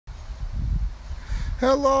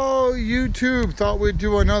Hello YouTube, thought we'd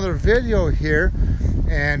do another video here,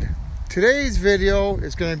 and today's video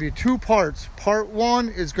is going to be two parts. Part one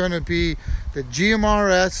is going to be the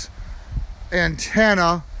GMRS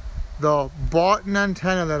antenna, the bought-in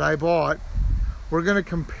antenna that I bought. We're going to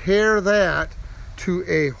compare that to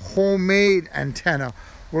a homemade antenna.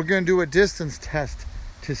 We're going to do a distance test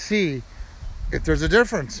to see if there's a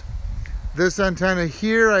difference. This antenna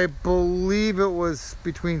here, I believe it was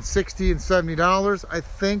between $60 and $70, I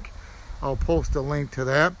think. I'll post a link to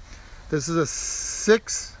that. This is a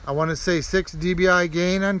 6 dBi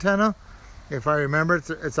gain antenna. If I remember,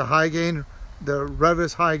 it's a high gain, the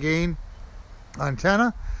Revis high gain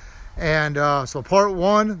antenna. And so part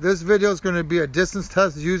one, this video is going to be a distance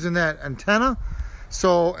test using that antenna.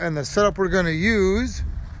 So, and the setup we're going to use,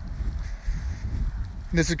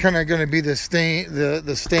 this is kind of going to be the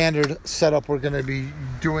standard setup we're going to be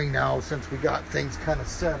doing now since we got things kind of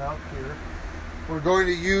set up here. We're going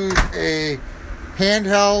to use a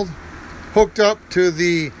handheld hooked up to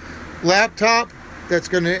the laptop that's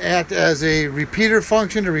going to act as a repeater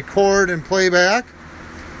function to record and play back.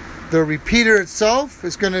 The repeater itself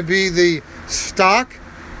is going to be the stock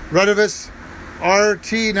Revis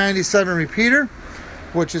RT97 repeater,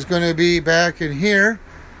 which is going to be back in here.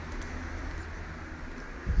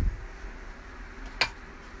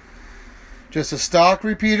 Just a stock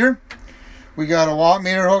repeater. We got a watt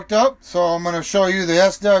meter hooked up, so I'm going to show you the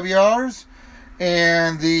SWRs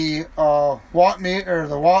and the watt meter, or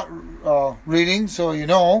the watt reading, so you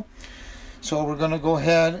know. So we're going to go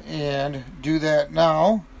ahead and do that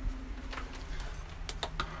now.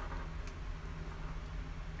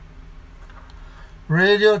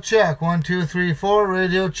 Radio check 1 2 3 4.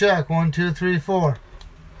 Radio check 1 2 3 4.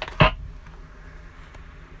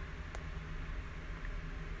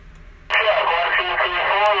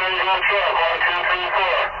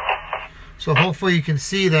 So hopefully you can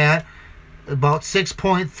see that. About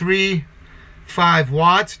 6.35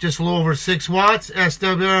 watts, just a little over 6 watts.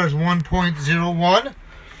 SWR is 1.01.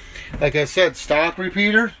 Like I said, stock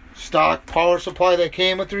repeater, stock power supply that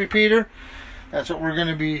came with the repeater. That's what we're going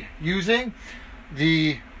to be using.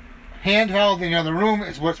 The handheld in the other room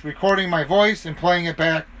is what's recording my voice and playing it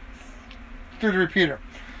back through the repeater.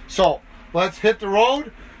 So let's hit the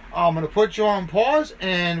road. I'm going to put you on pause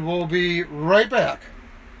and we'll be right back.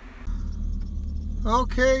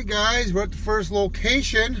 Okay guys, we're at the first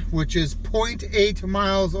location, which is 0.8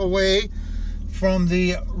 miles away from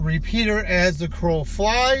the repeater as the crow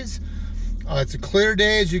flies. It's a clear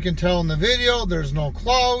day, as you can tell in the video. There's no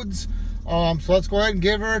clouds. So let's go ahead and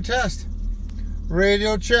give her a test.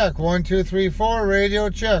 Radio check 1 2 3 4.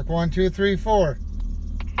 Radio check 1 2 3 4.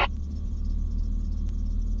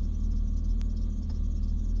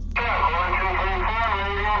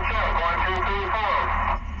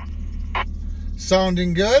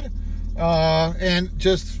 Sounding good. And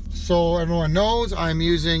just so everyone knows, I'm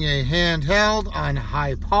using a handheld on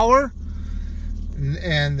high power,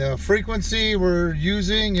 and the frequency we're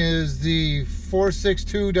using is the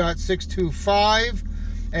 462.625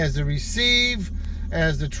 as the receive.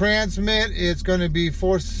 As the transmit, it's going to be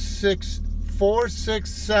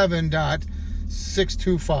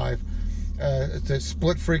 467.625. It's a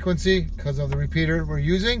split frequency because of the repeater we're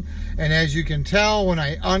using. And as you can tell, when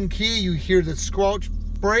I unkey, you hear the squelch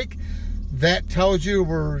break. That tells you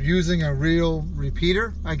we're using a real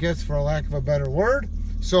repeater, I guess, for a lack of a better word.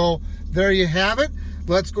 So there you have it.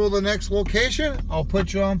 Let's go to the next location. I'll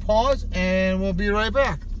put you on pause and we'll be right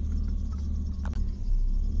back.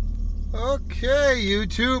 Okay,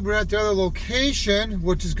 YouTube, we're at the other location,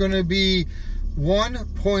 which is going to be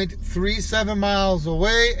 1.37 miles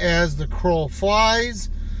away as the crow flies.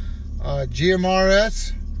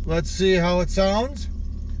 GMRS, let's see how it sounds.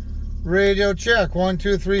 Radio check 1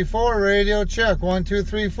 2 3 4. Radio check 1 2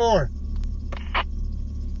 3 4.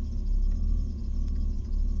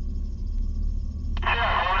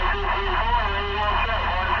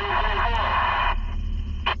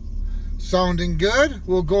 Sounding good.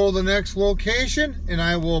 We'll go to the next location and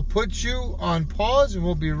I will put you on pause and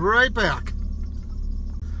we'll be right back.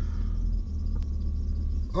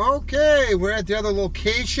 Okay, we're at the other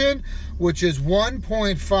location, which is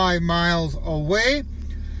 1.5 miles away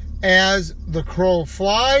as the crow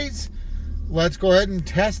flies. Let's go ahead and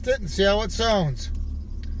test it and see how it sounds.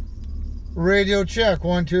 Radio check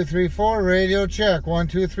 1 2 3 4. Radio check 1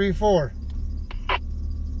 2 3 4.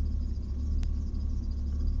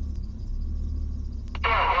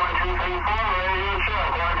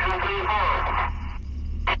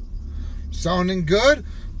 Sounding good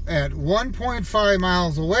at 1.5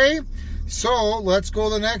 miles away. So let's go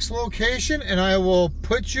to the next location and I will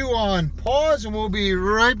put you on pause and we'll be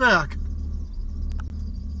right back.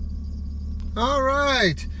 All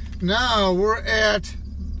right, now we're at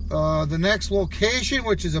the next location,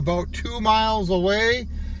 which is about 2 miles away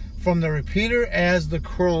from the repeater as the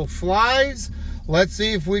crow flies. Let's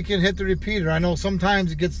see if we can hit the repeater. I know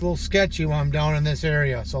sometimes it gets a little sketchy when I'm down in this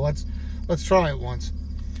area, so let's try it once.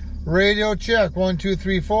 Radio check, 1 2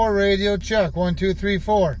 3 4. Radio check, 1 2 3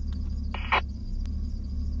 4.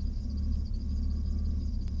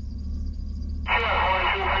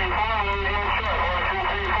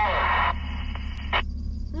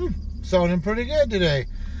 Sounding pretty good today.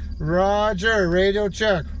 Roger, radio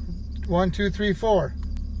check, 1 2 3 4.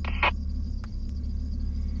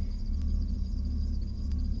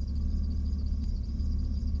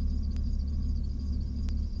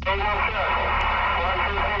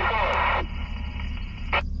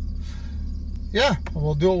 Yeah,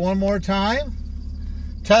 we'll do it one more time.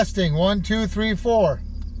 Testing, 1 2 3 4.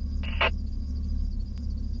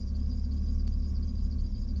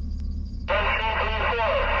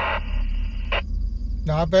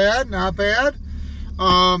 Not bad, not bad.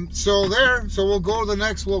 So we'll go to the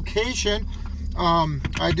next location.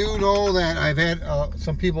 I do know that I've had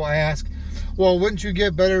some people ask, well, wouldn't you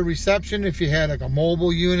get better reception if you had like a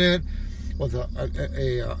mobile unit with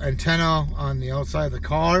a antenna on the outside of the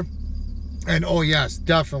car? And oh yes,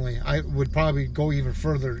 definitely. I would probably go even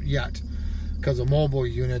further yet, because a mobile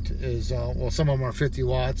unit is, well, some of them are 50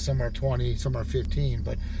 watts, some are 20, some are 15,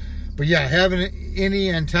 but yeah, having any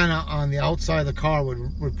antenna on the outside of the car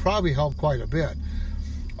would probably help quite a bit.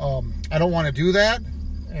 I don't want to do that,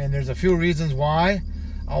 and there's a few reasons why.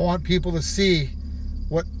 I want people to see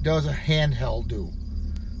what does a handheld do,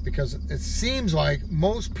 because it seems like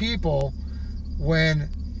most people, when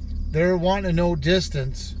they're wanting to know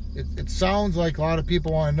distance, it sounds like a lot of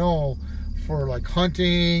people want to know for like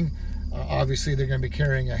hunting. Obviously, they're going to be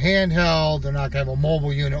carrying a handheld. They're not going to have a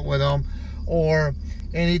mobile unit with them, or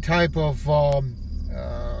any type of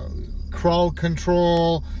crowd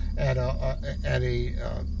control at a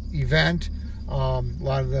event. A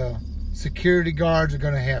lot of the security guards are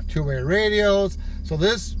going to have two-way radios. So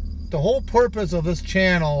the whole purpose of this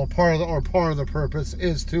channel, part of the purpose,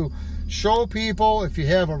 is to show people, if you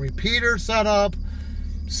have a repeater set up,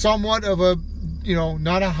 somewhat of a,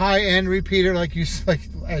 not a high-end repeater like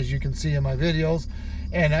as you can see in my videos,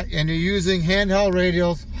 and you're using handheld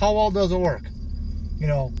radios, how well does it work?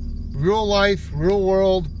 Real life, real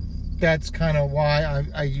world. That's kind of why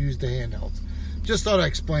I use the handhelds. Just thought I'd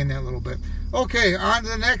explain that a little bit. Okay, on to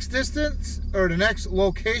the next distance, or the next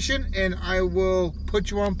location, and I will put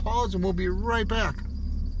you on pause and we'll be right back.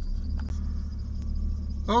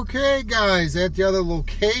 Okay guys, at the other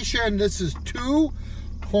location, this is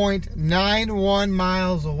 2.91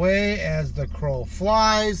 miles away as the crow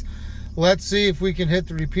flies. Let's see if we can hit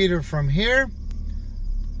the repeater from here.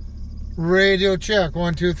 Radio check,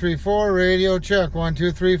 1 2 3 4. Radio check, 1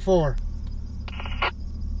 2 3 4.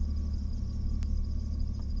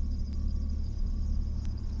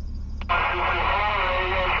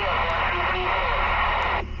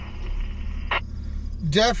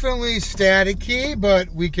 Definitely staticky,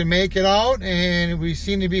 but we can make it out, and we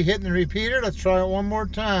seem to be hitting the repeater. Let's try it one more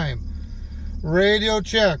time. Radio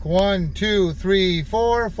check, 1 2 3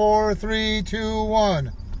 4. 4 3 2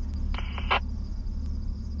 1.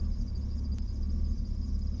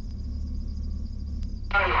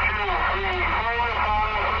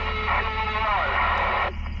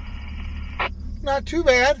 Not too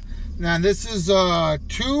bad. Now this is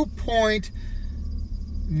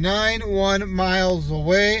 2.91 miles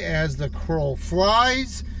away as the crow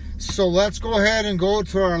flies. So let's go ahead and go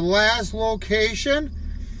to our last location,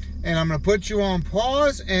 and I'm going to put you on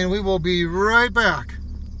pause and we will be right back.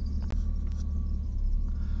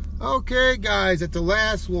 Okay guys, at the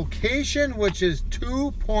last location, which is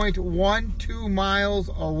 2.12 miles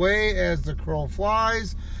away as the crow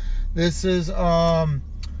flies. This is in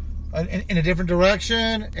a different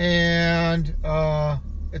direction, and it's a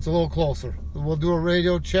little closer. We'll do a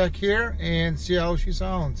radio check here and see how she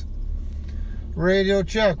sounds. Radio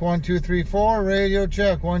check, 1 2 3 4. Radio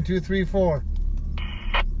check, 1 2 3 4.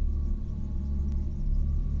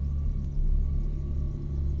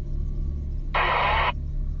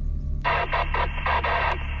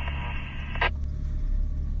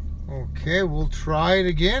 Okay, we'll try it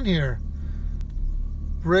again here.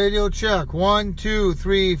 Radio check, 1 2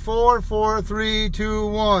 3 4. 4 3 2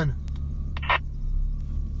 1.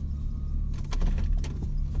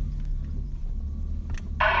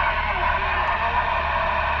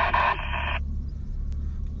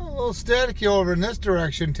 A little staticky over in this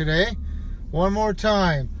direction today. One more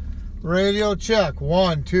time. Radio check,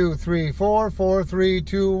 1 2 3 4. 4 3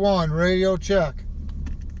 2 1. Radio check.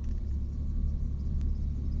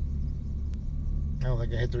 I don't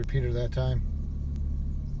think I hit the repeater that time.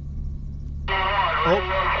 Oh,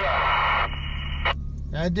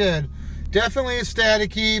 I did. Definitely a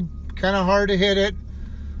staticky, kind of hard to hit it.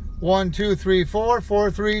 1, 2, 3, 4,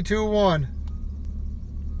 4, 3, 2, 1.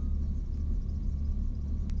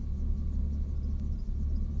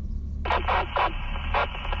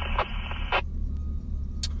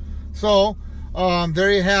 So,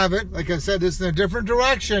 there you have it. Like I said, this is in a different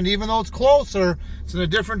direction. Even though it's closer, it's in a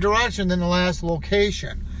different direction than the last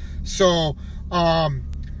location. So,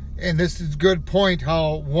 and this is a good point,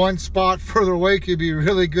 how one spot further away could be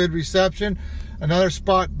really good reception. Another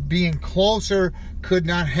spot being closer could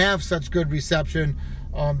not have such good reception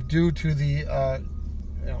due to the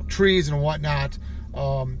trees and whatnot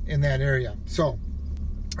in that area. So,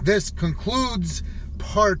 this concludes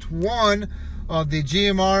part 1 of the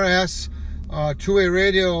GMRS two-way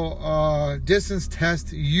radio distance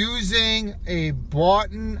test using a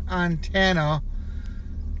button antenna.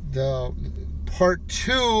 The part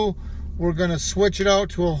 2, we're going to switch it out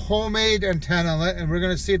to a homemade antenna, and we're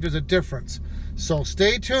going to see if there's a difference. So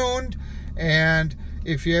stay tuned, and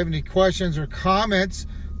if you have any questions or comments,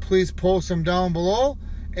 please post them down below,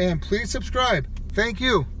 and please subscribe. Thank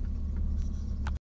you.